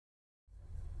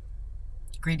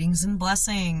Greetings and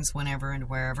blessings whenever and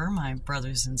wherever, my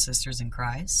brothers and sisters in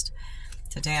Christ.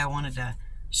 Today I wanted to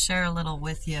share a little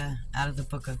with you out of the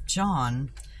book of John,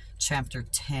 chapter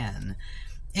 10.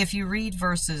 If you read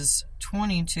verses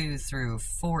 22 through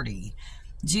 40,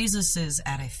 Jesus is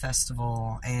at a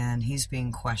festival and he's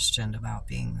being questioned about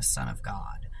being the Son of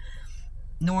God.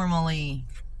 Normally,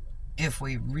 if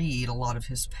we read a lot of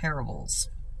his parables,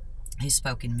 he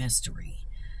spoke in mystery.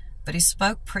 But he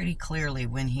spoke pretty clearly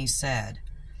when he said,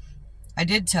 I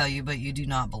did tell you, but you do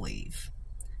not believe.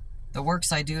 The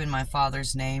works I do in my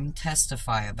Father's name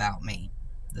testify about me.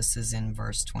 This is in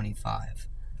verse 25.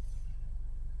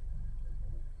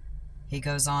 He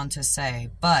goes on to say,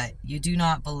 but you do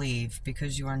not believe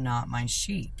because you are not my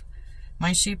sheep.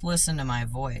 My sheep listen to my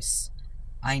voice.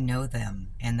 I know them,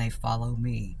 and they follow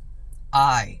me.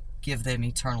 I give them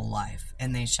eternal life,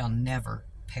 and they shall never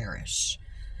perish.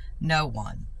 No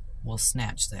one will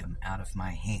snatch them out of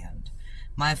my hand.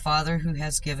 My Father who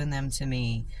has given them to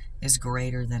me is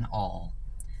greater than all.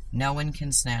 No one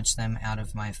can snatch them out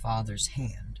of my Father's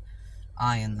hand.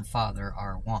 I and the Father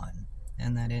are one.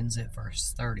 And that ends at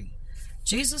verse 30.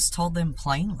 Jesus told them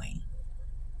plainly,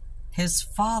 his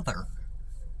Father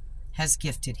has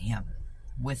gifted him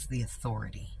with the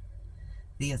authority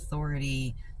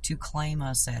to claim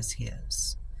us as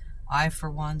his. I,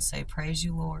 for one, say, praise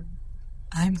you, Lord.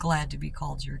 I'm glad to be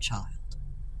called your child.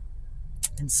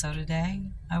 And so today,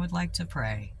 I would like to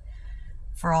pray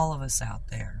for all of us out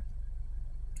there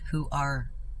who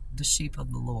are the sheep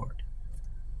of the Lord,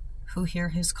 who hear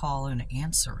his call and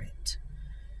answer it.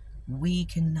 We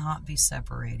cannot be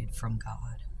separated from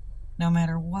God, no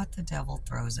matter what the devil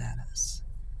throws at us.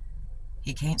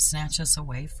 He can't snatch us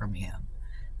away from him.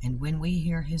 And when we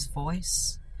hear his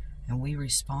voice, and we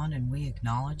respond and we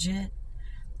acknowledge it,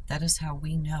 that is how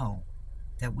we know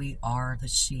that we are the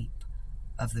sheep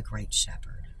of the great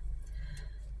shepherd.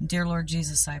 Dear Lord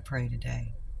Jesus, I pray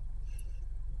today,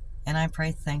 and I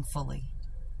pray thankfully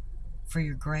for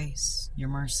your grace, your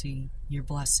mercy, your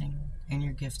blessing, and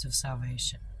your gift of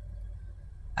salvation.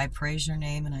 I praise your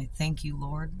name and I thank you,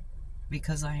 Lord,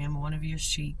 because I am one of your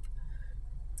sheep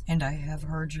and I have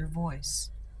heard your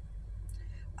voice.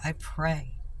 I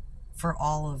pray for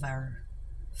all of our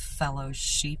fellow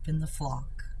sheep in the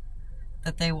flock,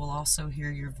 that they will also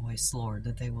hear your voice, Lord,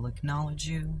 that they will acknowledge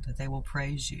you, that they will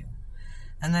praise you,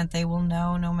 and that they will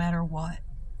know no matter what,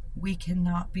 we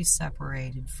cannot be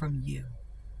separated from you.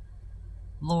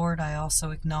 Lord, I also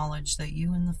acknowledge that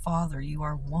you and the Father, you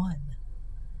are one,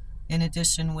 in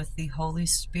addition with the Holy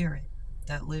Spirit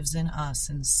that lives in us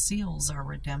and seals our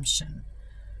redemption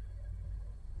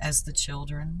as the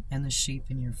children and the sheep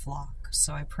in your flock.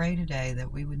 So I pray today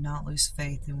that we would not lose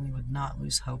faith and we would not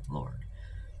lose hope, Lord,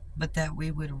 but that we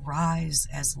would rise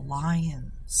as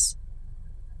lions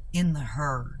in the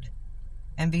herd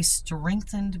and be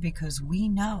strengthened because we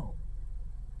know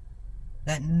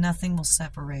that nothing will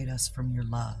separate us from your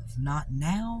love, not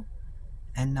now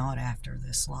and not after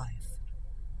this life.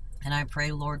 And I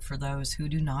pray, Lord, for those who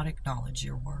do not acknowledge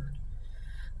your word.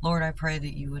 Lord, I pray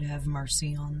that you would have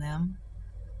mercy on them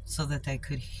so that they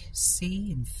could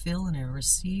see and feel and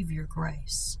receive your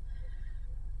grace.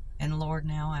 And Lord,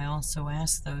 now I also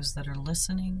ask those that are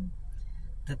listening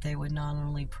that they would not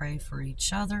only pray for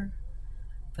each other,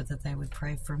 but that they would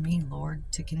pray for me,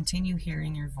 Lord, to continue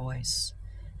hearing your voice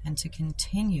and to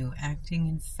continue acting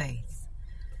in faith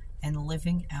and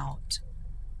living out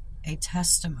a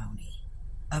testimony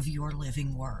of your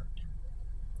living word.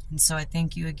 And so I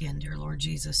thank you again, dear Lord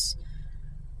Jesus,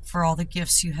 for all the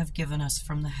gifts you have given us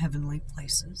from the heavenly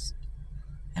places.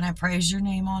 And I praise your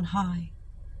name on high.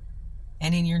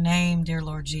 And in your name, dear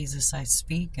Lord Jesus, I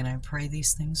speak and I pray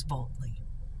these things boldly.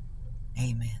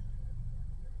 Amen.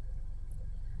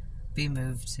 Be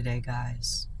moved today,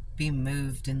 guys. Be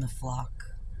moved in the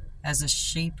flock. As a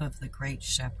sheep of the great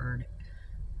shepherd,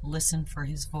 listen for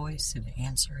his voice and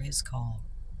answer his call.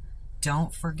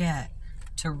 Don't forget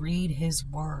to read his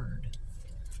word,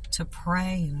 to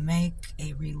pray and make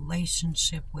a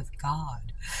relationship with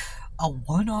God, a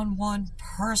one-on-one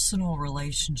personal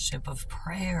relationship of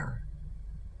prayer.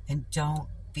 And don't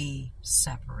be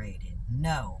separated.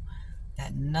 Know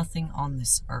that nothing on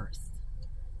this earth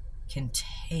can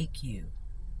take you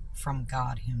from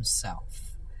God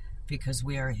himself, because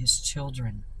we are his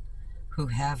children who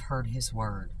have heard his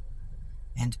word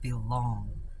and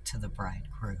belong to the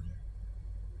bridegroom.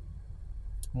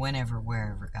 Whenever,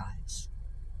 wherever, guys.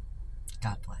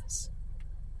 God bless.